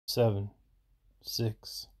7,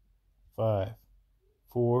 6, 5,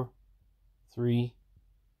 4, 3,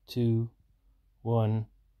 2, 1.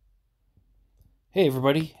 Hey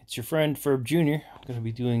everybody, it's your friend FURBjr. I'm going to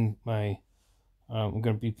be doing I'm going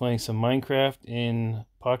to be playing some Minecraft in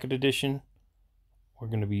Pocket Edition. We're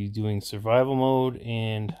going to be doing survival mode,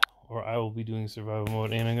 or I will be doing survival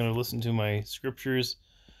mode, and I'm going to listen to my scriptures.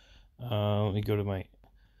 Let me go to my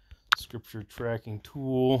scripture tracking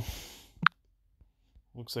tool.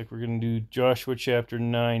 Looks like we're going to do Joshua chapter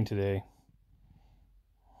 9 today.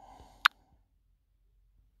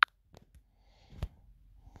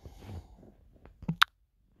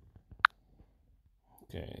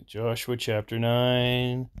 Okay, Joshua chapter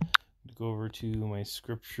 9. Go over to my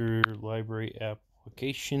scripture library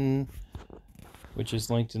application, which is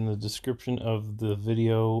linked in the description of the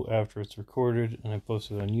video after it's recorded, and I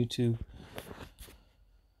posted on YouTube.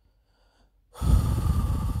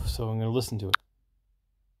 So I'm going to listen to it.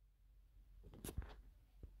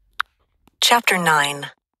 Chapter 9.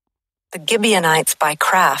 The Gibeonites by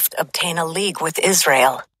craft obtain a league with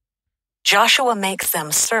Israel. Joshua makes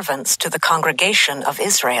them servants to the congregation of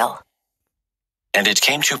Israel. And it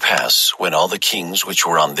came to pass, when all the kings which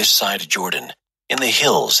were on this side Jordan, in the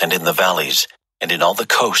hills and in the valleys, and in all the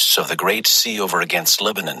coasts of the great sea over against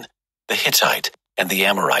Lebanon, the Hittite and the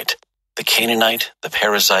Amorite, the Canaanite, the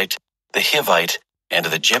Perizzite, the Hivite, and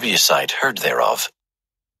the Jebusite heard thereof,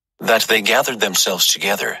 that they gathered themselves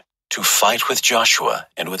together to fight with Joshua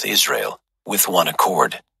and with Israel with one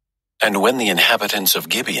accord. And when the inhabitants of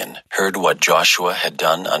Gibeon heard what Joshua had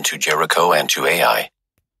done unto Jericho and to Ai,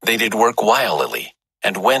 they did work wilily,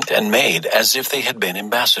 and went and made as if they had been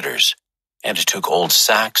ambassadors, and took old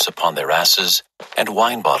sacks upon their asses, and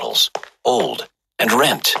wine bottles, old, and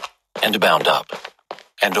rent, and bound up,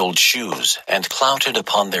 and old shoes, and clouted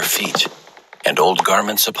upon their feet, and old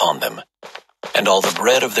garments upon them, and all the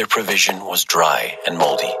bread of their provision was dry and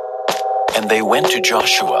moldy. And they went to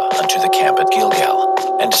Joshua unto the camp at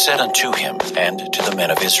Gilgal, and said unto him and to the men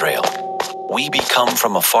of Israel, We be come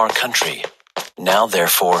from a far country. Now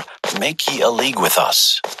therefore make ye a league with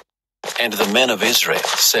us. And the men of Israel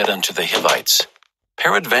said unto the Hivites,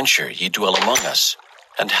 Peradventure ye dwell among us,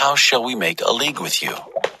 and how shall we make a league with you?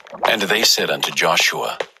 And they said unto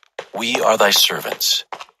Joshua, We are thy servants.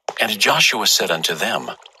 And Joshua said unto them,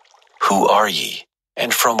 Who are ye,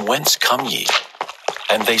 and from whence come ye?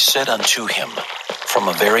 And they said unto him, From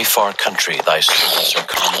a very far country thy servants are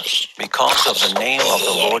come, because of the name of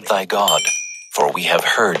the Lord thy God, for we have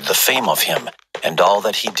heard the fame of him, and all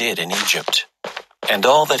that he did in Egypt, and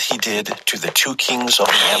all that he did to the two kings of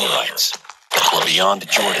the Amorites, that were beyond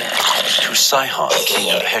Jordan, to Sihon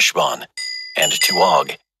king of Heshbon, and to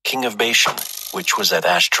Og king of Bashan, which was at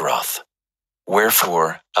Ashtaroth.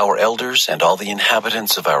 Wherefore our elders and all the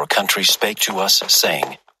inhabitants of our country spake to us,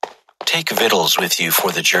 saying, Take victuals with you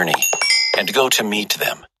for the journey, and go to meet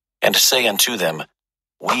them, and say unto them,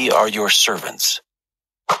 We are your servants.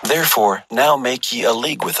 Therefore now make ye a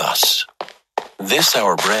league with us. This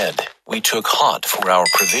our bread we took hot for our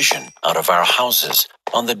provision out of our houses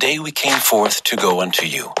on the day we came forth to go unto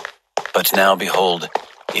you. But now behold,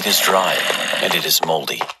 it is dry, and it is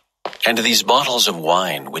moldy. And these bottles of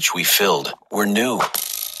wine which we filled were new,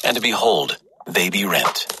 and behold, they be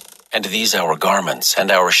rent. And these our garments and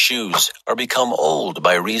our shoes are become old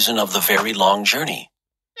by reason of the very long journey.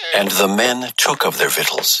 And the men took of their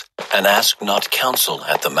victuals, and asked not counsel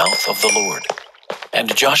at the mouth of the Lord.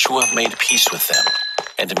 And Joshua made peace with them,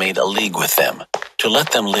 and made a league with them, to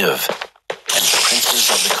let them live. And the princes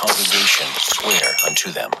of the congregation swear unto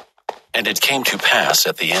them. And it came to pass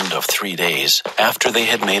at the end of 3 days, after they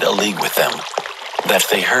had made a league with them, that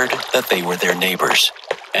they heard that they were their neighbors,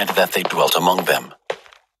 and that they dwelt among them.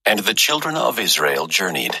 And the children of Israel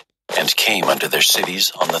journeyed, and came unto their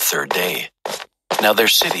cities on the 3rd day. Now their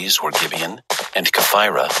cities were Gibeon, and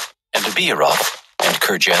Kephirah, and Beeroth, and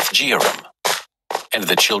Kirjath-jearim. And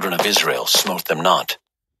the children of Israel smote them not,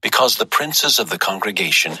 because the princes of the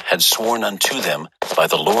congregation had sworn unto them by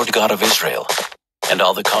the Lord God of Israel. And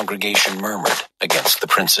all the congregation murmured against the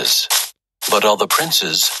princes. But all the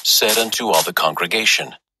princes said unto all the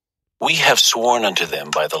congregation, We have sworn unto them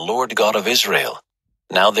by the Lord God of Israel.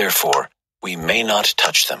 Now therefore we may not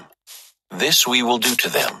touch them. This we will do to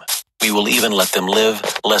them. We will even let them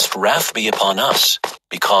live, lest wrath be upon us,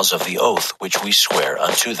 because of the oath which we swear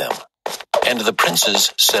unto them. And the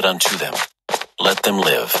princes said unto them, Let them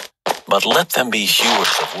live, but let them be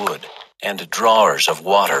hewers of wood, and drawers of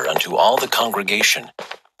water unto all the congregation,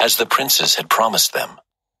 as the princes had promised them.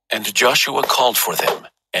 And Joshua called for them,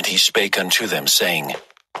 and he spake unto them, saying,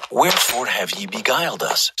 Wherefore have ye beguiled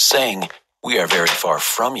us, saying, We are very far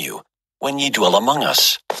from you, when ye dwell among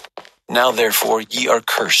us? Now therefore ye are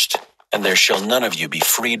cursed, and there shall none of you be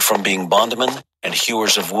freed from being bondmen, and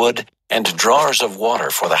hewers of wood, and drawers of water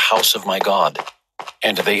for the house of my God.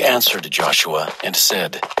 And they answered Joshua, and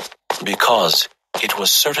said, Because it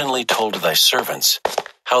was certainly told thy servants,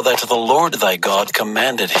 how that the Lord thy God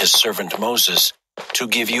commanded his servant Moses to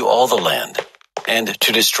give you all the land, and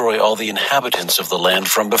to destroy all the inhabitants of the land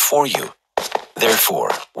from before you. Therefore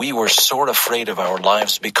we were sore afraid of our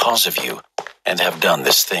lives because of you, and have done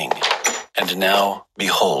this thing. And now,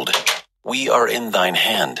 behold, we are in thine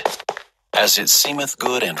hand. As it seemeth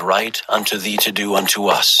good and right unto thee to do unto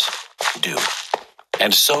us, do.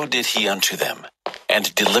 And so did he unto them,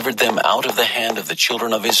 and delivered them out of the hand of the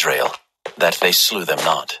children of Israel, that they slew them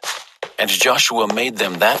not. And Joshua made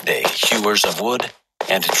them that day hewers of wood,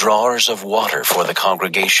 and drawers of water for the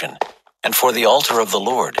congregation, and for the altar of the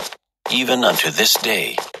Lord, even unto this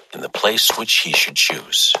day, in the place which he should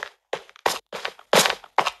choose.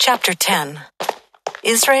 Chapter 10.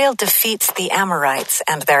 Israel defeats the Amorites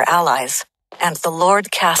and their allies, and the Lord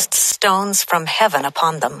casts stones from heaven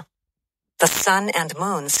upon them. The sun and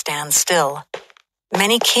moon stand still.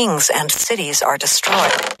 Many kings and cities are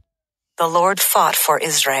destroyed. The Lord fought for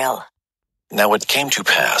Israel. Now it came to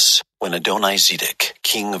pass, when Adonizedek,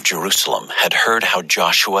 king of Jerusalem, had heard how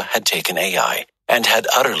Joshua had taken Ai, and had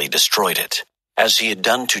utterly destroyed it, as he had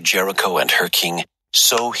done to Jericho and her king,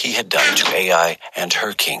 so he had done to Ai and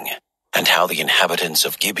her king, and how the inhabitants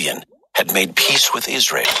of Gibeon had made peace with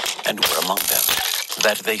Israel, and were among them,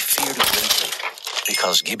 that they feared greatly,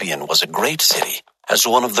 because Gibeon was a great city, as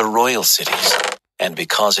one of the royal cities, and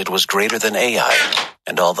because it was greater than Ai,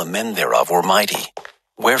 and all the men thereof were mighty.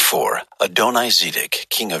 Wherefore Adonizedek,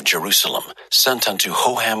 king of Jerusalem, sent unto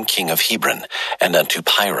Hoham, king of Hebron, and unto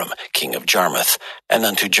Piram, king of Jarmuth, and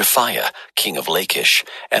unto Japhiah, king of Lachish,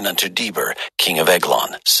 and unto Deber, king of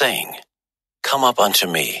Eglon, saying, Come up unto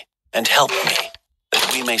me, and help me,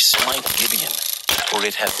 that we may smite Gibeon, for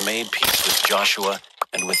it hath made peace with Joshua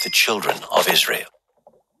and with the children of Israel.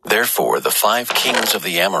 Therefore the 5 kings of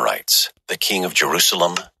the Amorites, the king of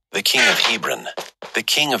Jerusalem, the king of Hebron, the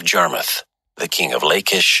king of Jarmuth, the king of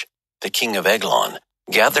Lachish, the king of Eglon,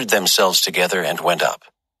 gathered themselves together and went up,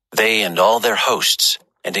 they and all their hosts,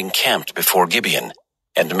 and encamped before Gibeon,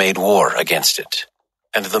 and made war against it.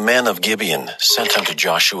 And the men of Gibeon sent unto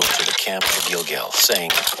Joshua to the camp to Gilgal,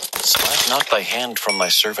 saying, Slide not thy hand from thy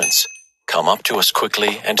servants. Come up to us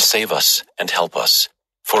quickly, and save us, and help us.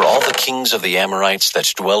 For all the kings of the Amorites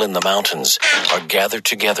that dwell in the mountains are gathered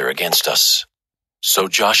together against us. So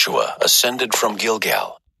Joshua ascended from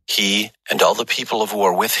Gilgal, he and all the people of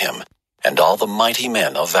war with him, and all the mighty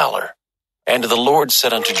men of valor. And the Lord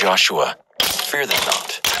said unto Joshua, Fear them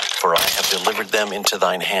not, for I have delivered them into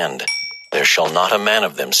thine hand. There shall not a man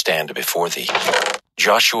of them stand before thee.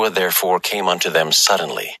 Joshua therefore came unto them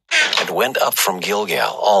suddenly, and went up from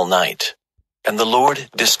Gilgal all night. And the Lord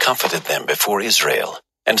discomfited them before Israel,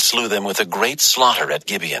 and slew them with a great slaughter at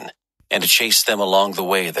Gibeon, and chased them along the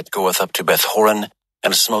way that goeth up to Beth-horon,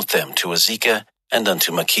 and smote them to Azekah, and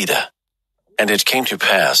unto Makkedah. And it came to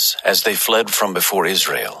pass, as they fled from before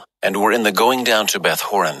Israel, and were in the going down to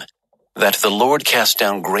Beth-horon, that the Lord cast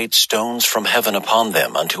down great stones from heaven upon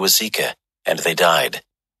them unto Azekah, and they died.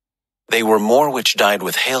 They were more which died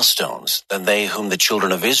with hailstones than they whom the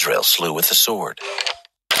children of Israel slew with the sword.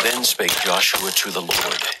 Then spake Joshua to the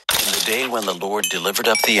Lord, in the day when the Lord delivered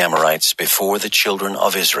up the Amorites before the children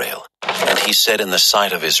of Israel. And he said in the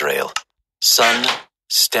sight of Israel, Sun,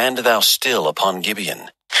 stand thou still upon Gibeon,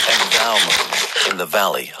 and thou, moon, in the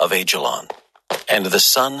valley of Ajalon. And the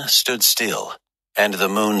sun stood still, and the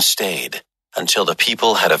moon stayed, until the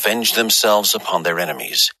people had avenged themselves upon their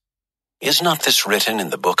enemies. Is not this written in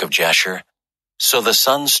the book of Jasher? So the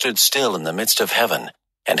sun stood still in the midst of heaven,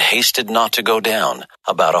 and hasted not to go down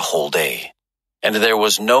about a whole day. And there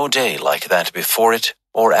was no day like that before it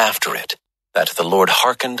or after it, that the Lord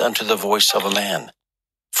hearkened unto the voice of a man.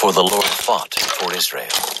 For the Lord fought for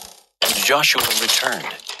Israel. And Joshua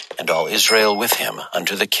returned, and all Israel with him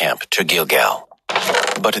unto the camp to Gilgal.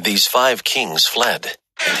 But these 5 kings fled,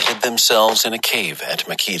 and hid themselves in a cave at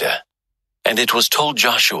Makkedah. And it was told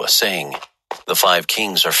Joshua, saying, The 5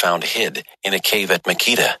 kings are found hid in a cave at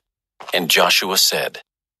Makkedah. And Joshua said,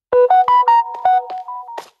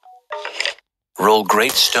 Roll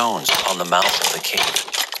great stones upon the mouth of the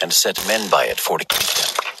cave, and set men by it for to keep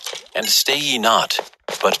them. And stay ye not,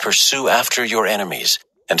 but pursue after your enemies,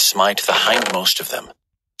 and smite the hindmost of them.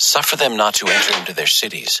 Suffer them not to enter into their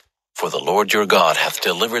cities, for the Lord your God hath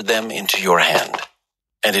delivered them into your hand.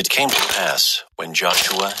 And it came to pass, when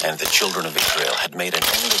Joshua and the children of Israel had made an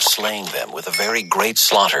end of slaying them with a very great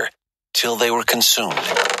slaughter, till they were consumed,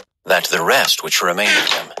 that the rest which remained of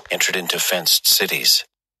them entered into fenced cities.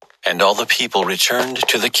 And all the people returned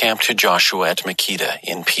to the camp to Joshua at Makkedah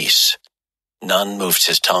in peace. None moved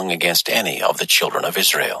his tongue against any of the children of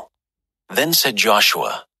Israel. Then said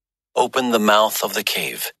Joshua, Open the mouth of the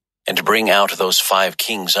cave, and bring out those 5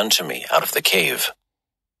 kings unto me out of the cave.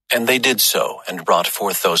 And they did so, and brought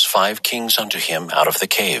forth those 5 kings unto him out of the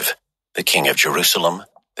cave, the king of Jerusalem,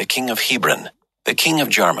 the king of Hebron, the king of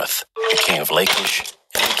Jarmuth, the king of Lachish,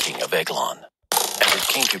 and the king of Eglon. And it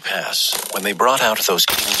came to pass, when they brought out those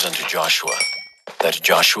kings unto Joshua, that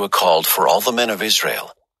Joshua called for all the men of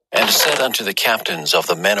Israel, and said unto the captains of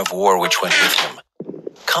the men of war which went with him,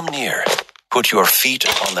 Come near, put your feet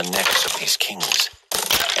upon the necks of these kings.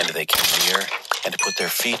 And they came near, and put their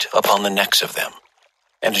feet upon the necks of them.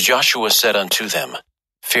 And Joshua said unto them,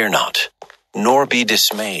 Fear not, nor be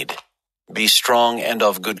dismayed. Be strong and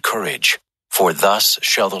of good courage, for thus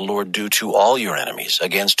shall the Lord do to all your enemies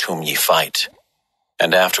against whom ye fight.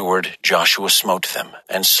 And afterward Joshua smote them,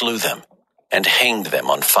 and slew them, and hanged them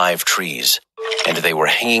on 5 trees, and they were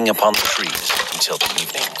hanging upon the trees until the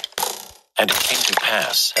evening. And it came to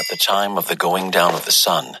pass at the time of the going down of the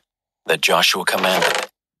sun, that Joshua commanded,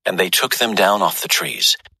 and they took them down off the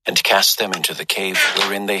trees, and cast them into the cave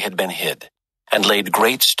wherein they had been hid, and laid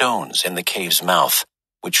great stones in the cave's mouth,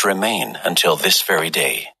 which remain until this very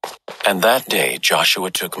day. And that day Joshua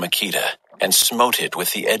took Makkedah, and smote it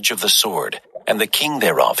with the edge of the sword, and the king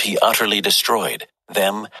thereof he utterly destroyed,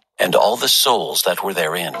 them and all the souls that were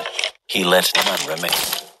therein. He let none remain.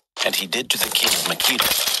 And he did to the king of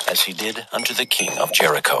Makkedah as he did unto the king of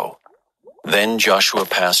Jericho. Then Joshua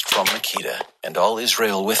passed from Makkedah, and all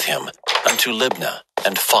Israel with him, unto Libnah,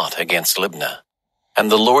 and fought against Libnah.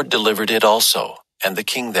 And the Lord delivered it also, and the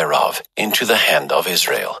king thereof, into the hand of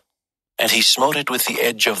Israel. And he smote it with the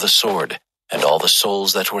edge of the sword, and all the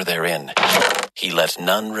souls that were therein. He let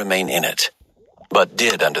none remain in it, but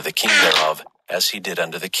did unto the king thereof as he did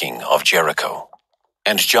unto the king of Jericho.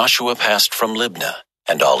 And Joshua passed from Libnah,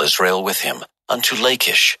 and all Israel with him, unto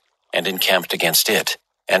Lachish, and encamped against it,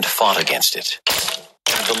 and fought against it.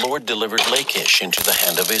 And the Lord delivered Lachish into the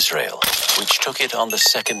hand of Israel, which took it on the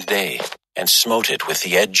 2nd day, and smote it with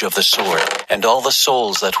the edge of the sword, and all the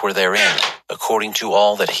souls that were therein, according to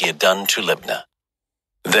all that he had done to Libnah.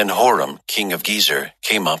 Then Horam, king of Gezer,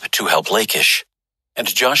 came up to help Lachish, and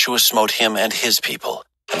Joshua smote him and his people,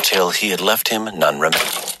 until he had left him none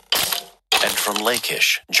remaining. And from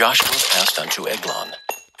Lachish Joshua passed unto Eglon,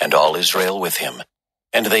 and all Israel with him,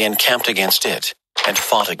 and they encamped against it, and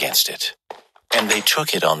fought against it. And they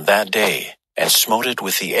took it on that day, and smote it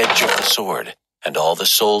with the edge of the sword, and all the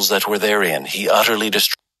souls that were therein he utterly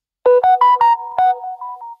destroyed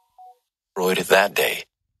that day,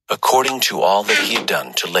 according to all that he had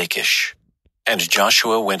done to Lachish. And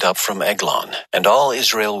Joshua went up from Eglon, and all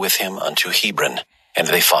Israel with him unto Hebron, and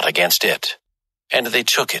they fought against it. And they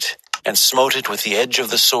took it, and smote it with the edge of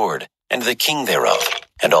the sword, and the king thereof,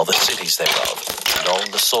 and all the cities thereof, and all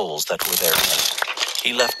the souls that were therein.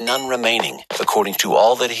 He left none remaining, according to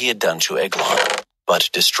all that he had done to Eglon, but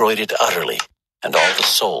destroyed it utterly, and all the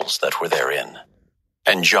souls that were therein.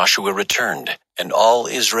 And Joshua returned, and all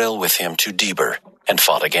Israel with him to Debir, and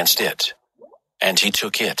fought against it. And he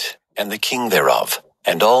took it, and the king thereof,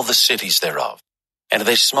 and all the cities thereof. And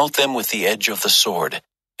they smote them with the edge of the sword,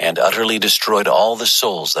 and utterly destroyed all the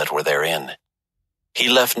souls that were therein. He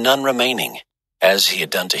left none remaining. As he had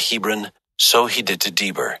done to Hebron, so he did to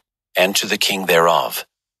Debir, and to the king thereof,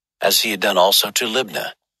 as he had done also to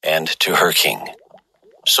Libnah, and to her king.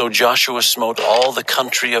 So Joshua smote all the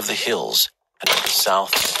country of the hills, and of the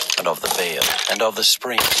south, and of the vale, and of the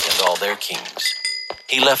springs, and all their kings.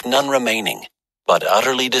 He left none remaining, but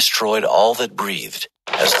utterly destroyed all that breathed,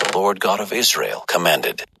 as the Lord God of Israel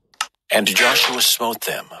commanded. And Joshua smote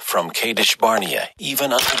them from Kadesh Barnea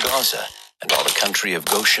even unto Gaza, and all the country of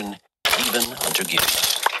Goshen even unto Gibeah.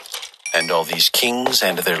 And all these kings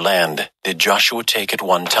and their land did Joshua take at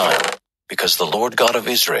one time, because the Lord God of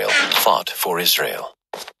Israel fought for Israel.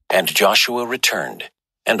 And Joshua returned,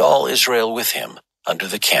 and all Israel with him, unto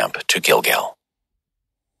the camp to Gilgal.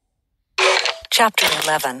 Chapter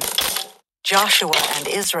 11. Joshua and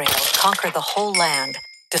Israel conquer the whole land,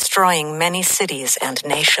 destroying many cities and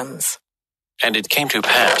nations. And it came to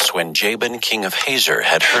pass, when Jabin king of Hazor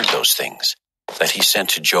had heard those things, that he sent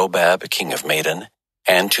to Jobab king of Madon,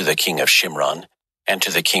 and to the king of Shimron, and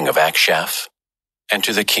to the king of Akshaph, and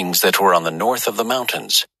to the kings that were on the north of the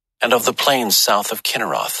mountains, and of the plains south of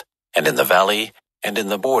Kinneroth, and in the valley, and in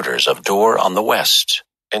the borders of Dor on the west,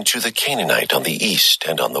 and to the Canaanite on the east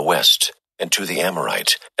and on the west, and to the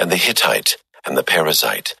Amorite, and the Hittite, and the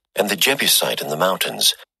Perizzite, and the Jebusite in the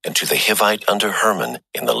mountains, and to the Hivite under Hermon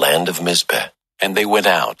in the land of Mizpeh. And they went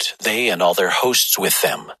out, they and all their hosts with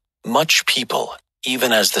them, much people,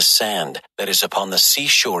 even as the sand that is upon the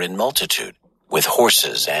seashore in multitude, with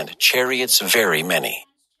horses and chariots very many.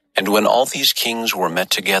 And when all these kings were met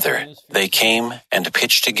together, they came and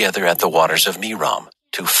pitched together at the waters of Merom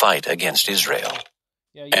to fight against Israel.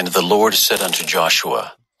 And the Lord said unto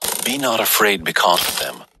Joshua, Be not afraid because of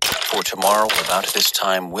them, for tomorrow about this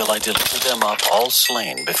time will I deliver them up all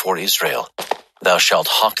slain before Israel. Thou shalt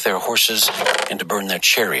hawk their horses and burn their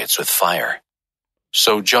chariots with fire.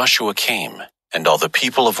 So Joshua came, and all the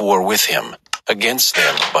people of war with him, against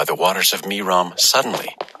them by the waters of Merom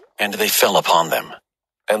suddenly, and they fell upon them.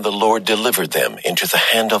 And the Lord delivered them into the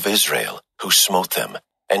hand of Israel, who smote them,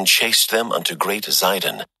 and chased them unto great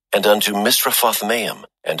Zidon, and unto Misrephoth-maim,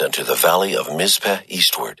 and unto the valley of Mizpeh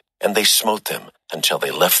eastward. And they smote them, until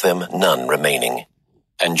they left them none remaining.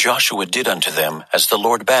 And Joshua did unto them as the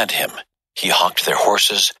Lord bade him. He hawked their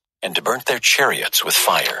horses, and burnt their chariots with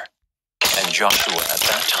fire. And Joshua at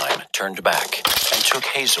that time turned back, and took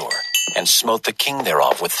Hazor, and smote the king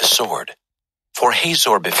thereof with the sword. For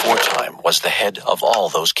Hazor beforetime was the head of all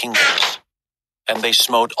those kingdoms. And they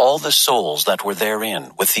smote all the souls that were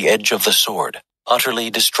therein with the edge of the sword, utterly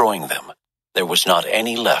destroying them. There was not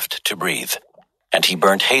any left to breathe. And he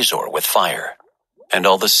burnt Hazor with fire. And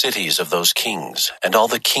all the cities of those kings, and all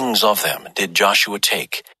the kings of them, did Joshua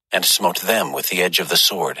take, and smote them with the edge of the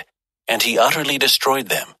sword. And he utterly destroyed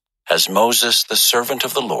them, as Moses the servant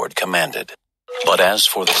of the Lord commanded. But as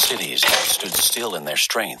for the cities that stood still in their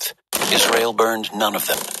strength, Israel burned none of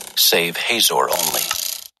them, save Hazor only.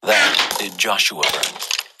 That did Joshua burn.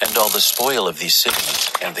 And all the spoil of these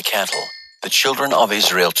cities, and the cattle, the children of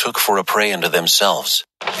Israel took for a prey unto themselves.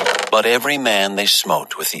 But every man they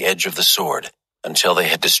smote with the edge of the sword, until they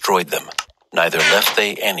had destroyed them, neither left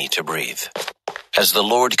they any to breathe. As the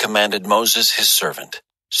Lord commanded Moses his servant,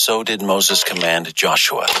 so did Moses command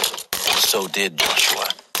Joshua. So did Joshua.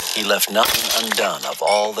 He left nothing undone of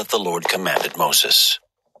all that the Lord commanded Moses.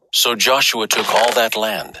 So Joshua took all that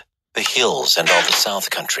land, the hills and all the south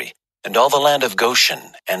country, and all the land of Goshen,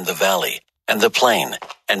 and the valley, and the plain,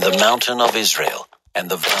 and the mountain of Israel, and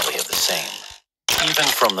the valley of the same, even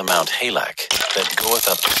from the Mount Halak, that goeth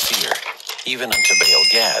up to Seir, even unto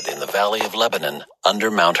Baal-gad in the valley of Lebanon,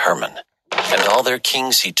 under Mount Hermon. And all their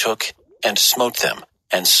kings he took, and smote them,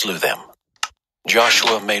 and slew them.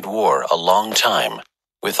 Joshua made war a long time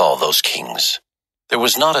with all those kings. There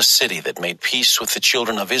was not a city that made peace with the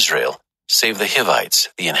children of Israel, save the Hivites,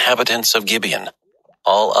 the inhabitants of Gibeon.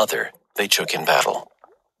 All other they took in battle.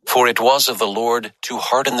 For it was of the Lord to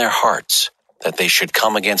harden their hearts, that they should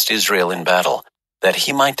come against Israel in battle, that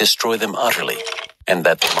he might destroy them utterly, and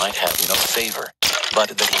that they might have no favor, but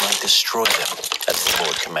that he might destroy them, as the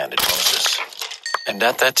Lord commanded Moses. And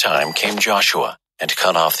at that time came Joshua, and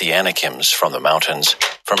cut off the Anakims from the mountains,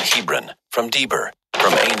 from Hebron, from Debir,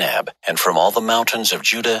 from Anab, and from all the mountains of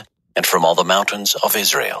Judah, and from all the mountains of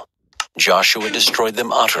Israel. Joshua destroyed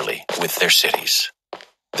them utterly with their cities.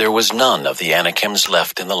 There was none of the Anakims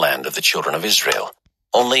left in the land of the children of Israel.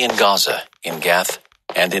 Only in Gaza, in Gath,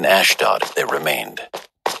 and in Ashdod there remained.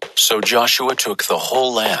 So Joshua took the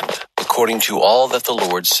whole land, according to all that the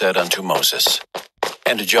Lord said unto Moses.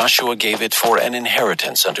 And Joshua gave it for an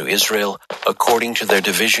inheritance unto Israel, according to their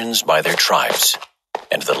divisions by their tribes.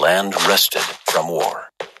 And the land rested from war.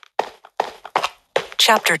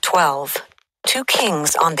 Chapter 12. 2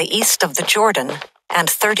 kings on the east of the Jordan, and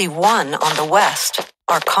 31 on the west,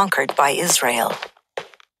 are conquered by Israel.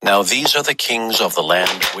 Now these are the kings of the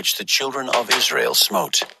land which the children of Israel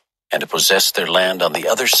smote, and possessed their land on the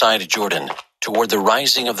other side Jordan, toward the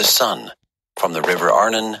rising of the sun, from the river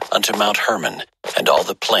Arnon unto Mount Hermon, and all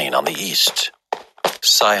the plain on the east.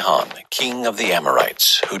 Sihon, king of the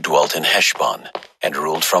Amorites, who dwelt in Heshbon, and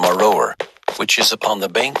ruled from Aroer, which is upon the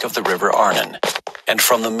bank of the river Arnon, and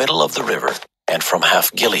from the middle of the river, and from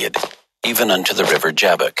half Gilead, even unto the river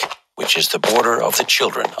Jabbok, which is the border of the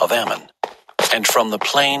children of Ammon, and from the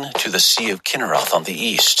plain to the sea of Kinneroth on the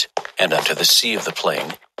east, and unto the sea of the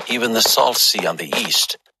plain, even the salt sea on the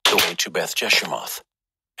east, the way to Beth-Jeshimoth,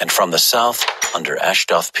 and from the south under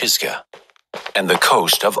Ashdoth-Pisgah, and the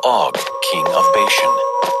coast of Og, king of Bashan,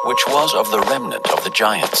 which was of the remnant of the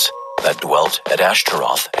giants, that dwelt at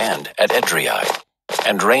Ashtaroth and at Edrei,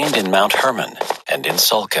 and reigned in Mount Hermon, and in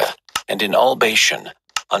Salcah, and in all Bashan,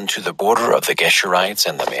 unto the border of the Geshurites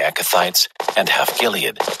and the Maacathites, and half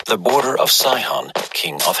Gilead, the border of Sihon,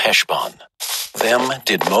 king of Heshbon. Them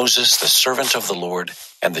did Moses the servant of the Lord,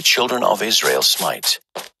 and the children of Israel smite.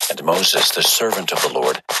 And Moses the servant of the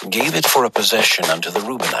Lord gave it for a possession unto the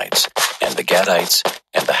Reubenites, and the Gadites,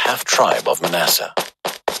 and the half-tribe of Manasseh.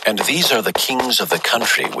 And these are the kings of the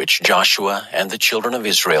country which Joshua and the children of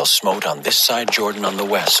Israel smote on this side Jordan on the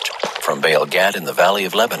west, from Baal-Gad in the valley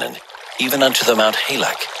of Lebanon, even unto the Mount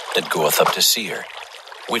Halak, that goeth up to Seir,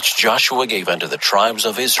 which Joshua gave unto the tribes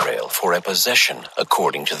of Israel for a possession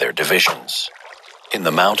according to their divisions. In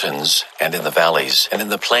the mountains, and in the valleys, and in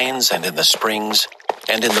the plains, and in the springs,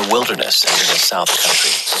 and in the wilderness, and in the south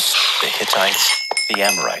country, the Hittites, the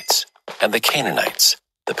Amorites, and the Canaanites,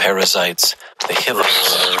 the Perizzites, the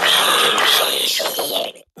Hivites, the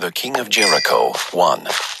Jebusites. The king of Jericho, 1.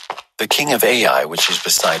 The king of Ai, which is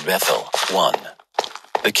beside Bethel, 1.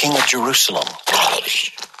 The king of Jerusalem, 1.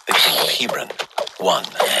 The king of Hebron, 1.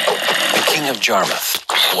 The king of Jarmuth,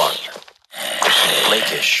 1. The king of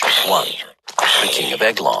Lachish, 1. The king of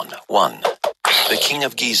Eglon, 1. The king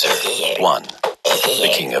of Gezer, 1.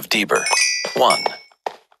 The king of Deber, 1.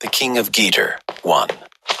 The king of Geder, 1.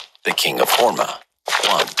 The king of Hormah,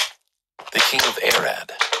 1. The king of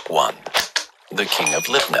Arad, 1. The king of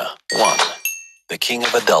Libnah, 1. The king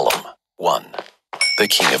of Adullam, 1. The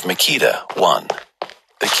king of Makkedah, 1.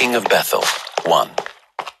 The king of Bethel, 1.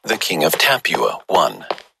 The king of Tappuah, 1.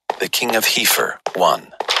 The king of Hepher,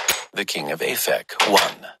 1. The king of Aphek,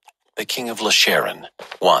 1. The king of Lasharon,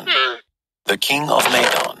 1. The king of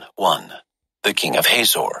Madon, 1. The king of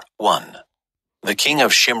Hazor, 1. The king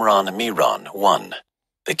of Shimron-Meron, 1.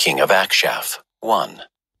 The king of Akshaph, 1.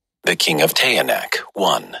 The king of Taanach,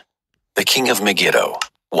 1. The king of Megiddo,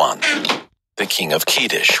 1. The king of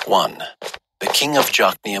Kedesh, 1. The king of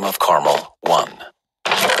Jokneam of Carmel, 1.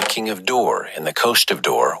 The king of Dor in the coast of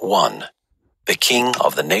Dor, 1. The king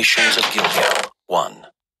of the nations of Gilgal, 1.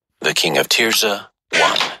 The king of Tirzah,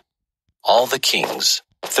 1. All the kings,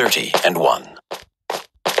 30-1.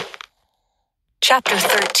 Chapter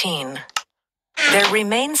 13. There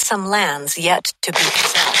remain some lands yet to be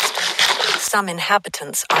possessed. Some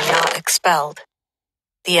inhabitants are not expelled.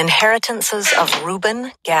 The inheritances of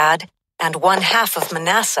Reuben, Gad, and 1/2 of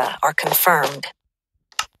Manasseh are confirmed.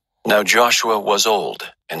 Now Joshua was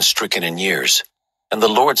old and stricken in years, and the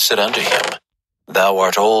Lord said unto him, Thou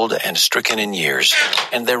art old and stricken in years,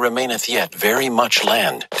 and there remaineth yet very much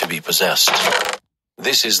land to be possessed.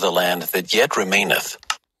 This is the land that yet remaineth,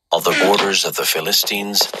 all the borders of the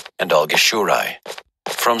Philistines, and all Geshuri,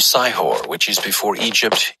 from Sihor, which is before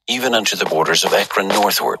Egypt, even unto the borders of Ekron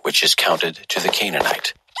northward, which is counted to the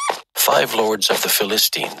Canaanite. 5 lords of the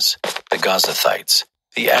Philistines, the Gazathites,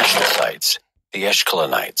 the Ashdothites, the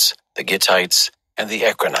Eshkelonites, the Gittites, and the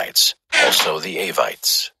Ekronites, also the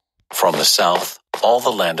Avites. From the south, all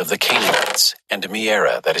the land of the Canaanites, and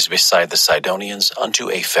Mearah that is beside the Sidonians unto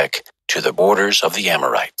Aphek, to the borders of the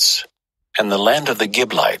Amorites. And the land of the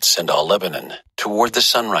Giblites and all Lebanon, toward the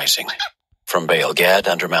sunrising, from Baal-Gad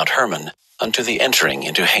under Mount Hermon unto the entering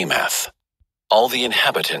into Hamath. All the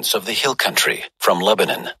inhabitants of the hill country, from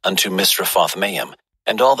Lebanon unto Misrephoth-Maim,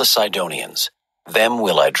 and all the Sidonians, them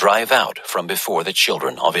will I drive out from before the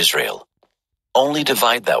children of Israel. Only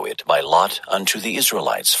divide thou it by lot unto the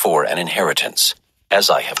Israelites for an inheritance, as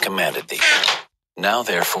I have commanded thee. Now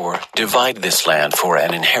therefore divide this land for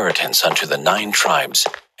an inheritance unto the 9 tribes,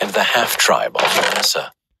 and the half-tribe of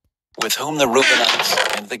Manasseh, with whom the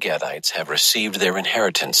Reubenites and the Gadites have received their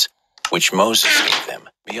inheritance, which Moses gave them,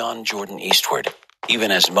 beyond Jordan eastward,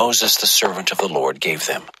 even as Moses the servant of the Lord gave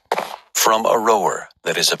them. From Aroer,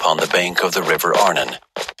 that is upon the bank of the river Arnon,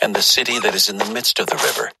 and the city that is in the midst of the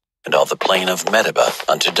river, and all the plain of Medeba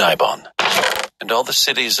unto Dibon, and all the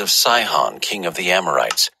cities of Sihon king of the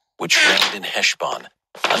Amorites, which reigned in Heshbon,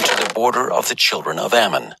 unto the border of the children of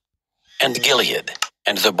Ammon, and Gilead,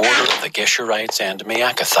 and the border of the Geshurites and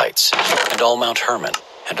Maacathites, and all Mount Hermon,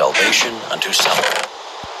 and all Bashan unto Salcah,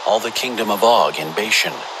 all the kingdom of Og in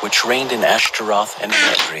Bashan, which reigned in Ashtaroth and in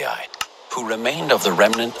Edrei, who remained of the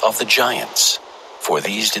remnant of the giants. For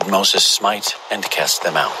these did Moses smite and cast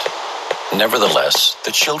them out. Nevertheless,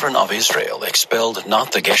 the children of Israel expelled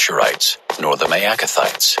not the Geshurites, nor the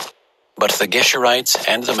Maacathites. But the Geshurites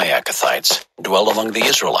and the Maacathites dwell among the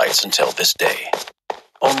Israelites until this day.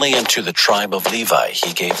 Only unto the tribe of Levi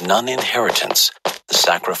he gave none inheritance. The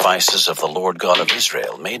sacrifices of the Lord God of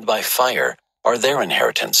Israel made by fire are their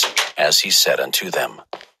inheritance, as he said unto them.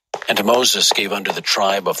 And Moses gave unto the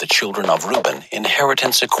tribe of the children of Reuben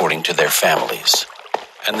inheritance according to their families.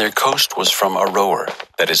 And their coast was from Aroer,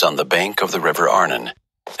 that is on the bank of the river Arnon,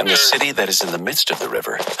 and the city that is in the midst of the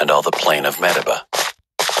river, and all the plain of Medeba,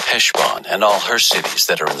 Heshbon, and all her cities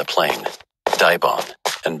that are in the plain, Dibon,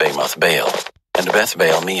 and Bamoth Baal, and Beth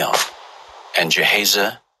Baal Meon, and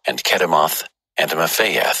Jehaza, and Kedemoth, and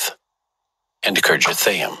Mephaath, and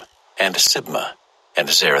Kirjathaim, and Sibmah, and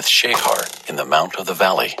Zareth Shahar in the mount of the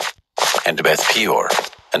valley, and Beth Peor,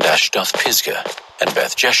 and Ashdoth Pisgah, and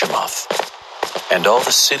Beth Jeshimoth, and all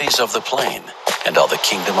the cities of the plain, and all the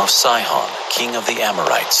kingdom of Sihon, king of the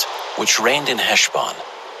Amorites, which reigned in Heshbon,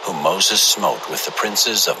 whom Moses smote with the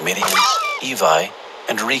princes of Midian, Evi,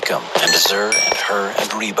 and Rechem, and Zur, and Hur,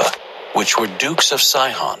 and Reba, which were dukes of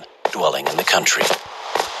Sihon, dwelling in the country.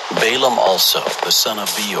 Balaam also, the son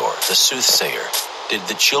of Beor, the soothsayer, did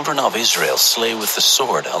the children of Israel slay with the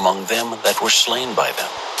sword among them that were slain by them.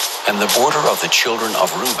 And the border of the children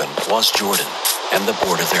of Reuben was Jordan, and the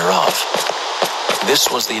border thereof. This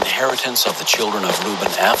was the inheritance of the children of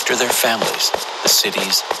Reuben after their families, the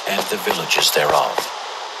cities and the villages thereof.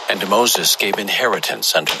 And Moses gave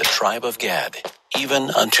inheritance unto the tribe of Gad,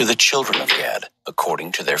 even unto the children of Gad,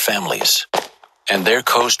 according to their families. And their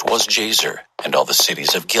coast was Jazer, and all the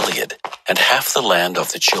cities of Gilead, and half the land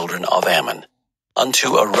of the children of Ammon, unto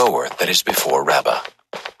Aroer that is before Rabbah,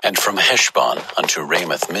 and from Heshbon unto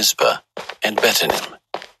Ramoth Mizpah, and Betanim,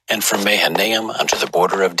 and from Mahanaim unto the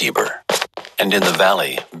border of Debir, and in the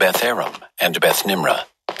valley Beth Aram, and Beth Nimrah,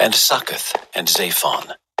 and Succoth, and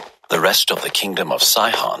Zaphon, the rest of the kingdom of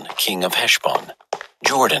Sihon, king of Heshbon,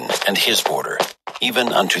 Jordan and his border,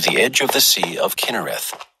 even unto the edge of the sea of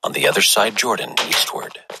Kinnereth, on the other side Jordan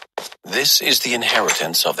eastward. This is the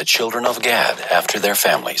inheritance of the children of Gad after their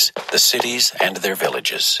families, the cities and their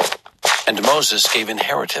villages. And Moses gave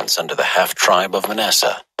inheritance unto the half-tribe of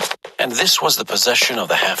Manasseh. And this was the possession of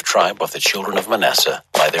the half-tribe of the children of Manasseh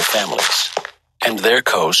by their families. And their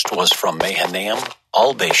coast was from Mahanaim,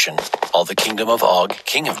 all Bashan, all the kingdom of Og,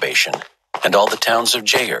 king of Bashan, and all the towns of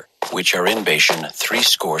Jair, which are in Bashan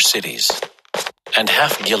 80 cities, and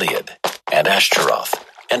half Gilead, and Ashtaroth,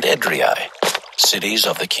 and Edrei, cities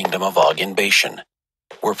of the kingdom of Og in Bashan,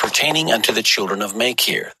 were pertaining unto the children of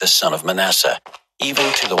Machir, the son of Manasseh,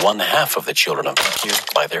 even to the 1/2 of the children of Machir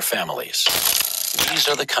by their families. These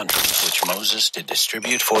are the countries which Moses did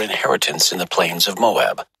distribute for inheritance in the plains of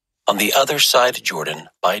Moab, on the other side Jordan,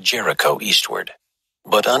 by Jericho eastward.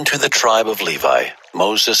 But unto the tribe of Levi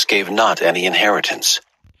Moses gave not any inheritance.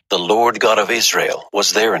 The Lord God of Israel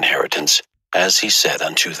was their inheritance, as he said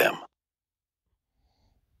unto them.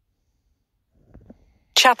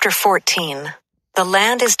 Chapter 14. The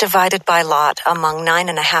land is divided by lot among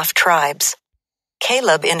 9.5 tribes.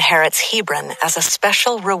 Caleb inherits Hebron as a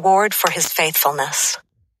special reward for his faithfulness.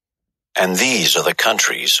 And these are the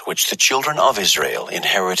countries which the children of Israel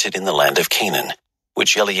inherited in the land of Canaan,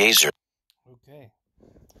 which Eleazar... Okay,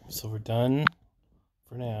 so we're done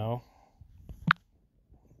for now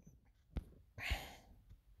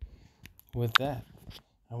with that.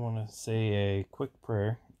 I want to say a quick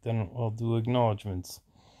prayer, then I'll do acknowledgments.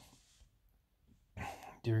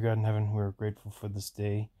 Dear God in heaven, we are grateful for this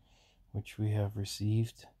day which we have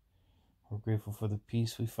received. We're grateful for the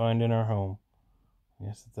peace we find in our home. We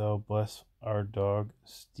ask that thou bless our dog,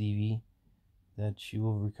 Stevie, that she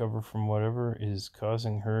will recover from whatever is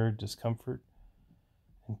causing her discomfort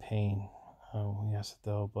and pain. We ask that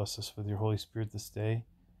thou bless us with your Holy Spirit this day,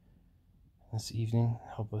 this evening.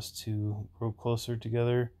 Help us to grow closer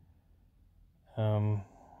together.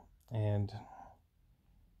 And,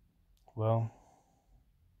 well,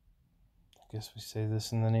 I guess we say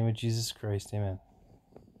this in the name of Jesus Christ. Amen.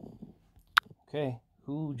 Okay,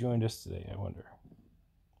 who joined us today, I wonder,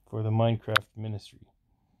 for the Minecraft ministry?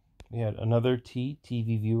 We had another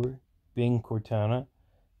TV viewer, Bing Cortana,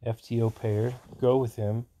 FTO Payer, Go With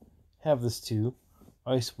Him, Have This Too,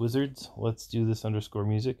 Ice Wizards, Let's Do This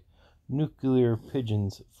 _music, Nuclear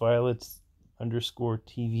Pigeons, Violets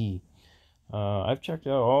 _TV. I've checked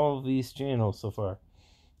out all of these channels so far.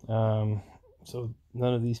 So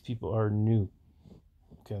none of these people are new.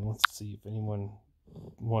 Okay, let's see if anyone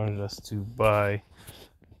wanted us to buy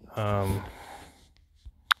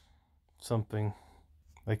something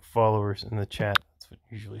like followers in the chat. That's what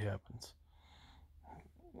usually happens.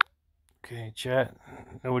 Okay, chat.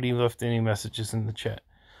 Nobody left any messages in the chat.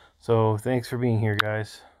 So thanks for being here,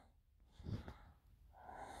 guys.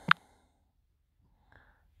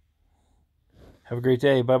 Have a great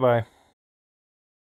day. Bye-bye.